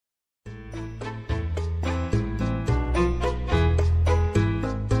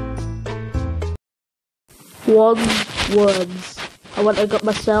words. I went and got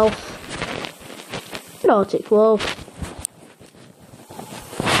myself Nautic Wolf.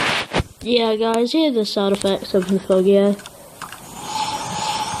 Yeah guys, here are the sound effects of the Foggia.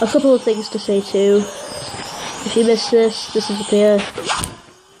 A couple of things to say too. If you missed this is up here.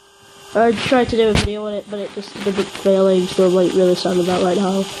 I tried to do a video on it, but it just didn't failing, so I'm like really sad about right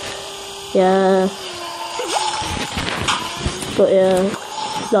now. Yeah. But yeah,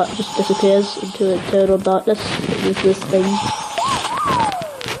 that just disappears into eternal darkness with this thing.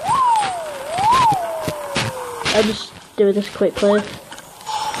 I'm just doing this quick play.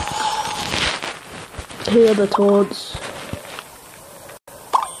 Here are the taunts.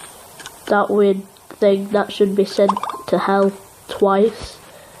 That weird thing that should be sent to hell twice.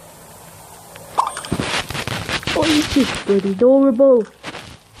 Oh, this is pretty adorable.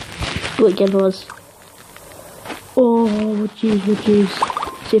 Look, again was. Oh, jeez, oh, jeez.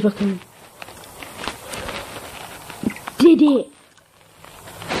 See if I can. Did it!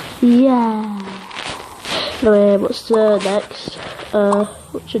 Yeah. Anyway, what's next?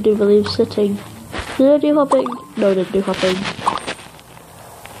 What should I believe sitting? Did I do hopping? No, I didn't do hopping.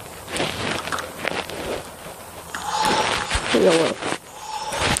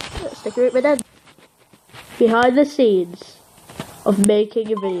 Let's decorate my den. Behind the scenes of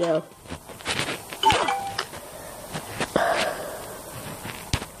making a video.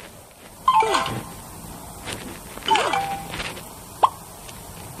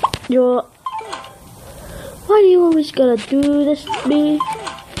 Why are you always gonna do this to me?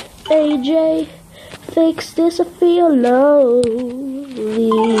 AJ, fix this, I feel lonely.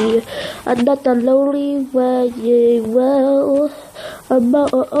 I'm not that lonely when you will. I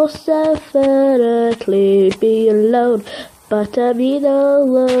most definitely be alone, but I mean the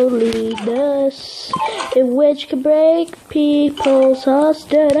loneliness in which can break people's hearts.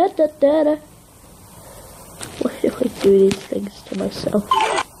 Da da da da da. Why do I do these things to myself?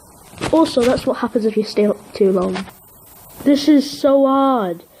 Also, that's what happens if you stay up too long. This is so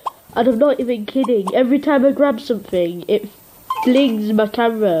hard, and I'm not even kidding. Every time I grab something, it flings my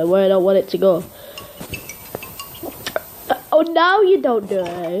camera where I don't want it to go. Oh, now you don't do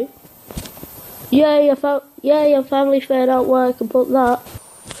it. Yeah, your family found out where I can put that.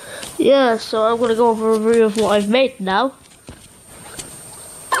 Yeah, so I'm gonna go over a review of what I've made now.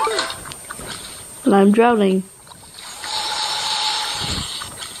 And I'm drowning.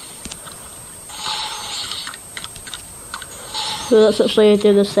 So let's actually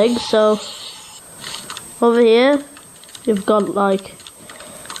do this thing. So over here, you've got like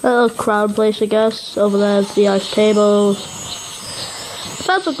a little crown place, I guess. Over there's the ice tables.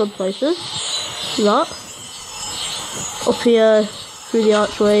 Found some good places. That. Up here, through the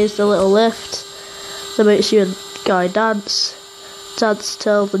archways, the little lift that makes you and Guy dance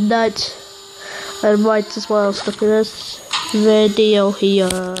till the night. And might as well stuck in this video here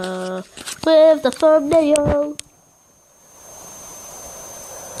with the thumbnail.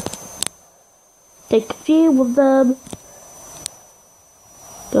 Take a few of them.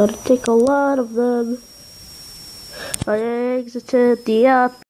 Gotta take a lot of them. I exited the app.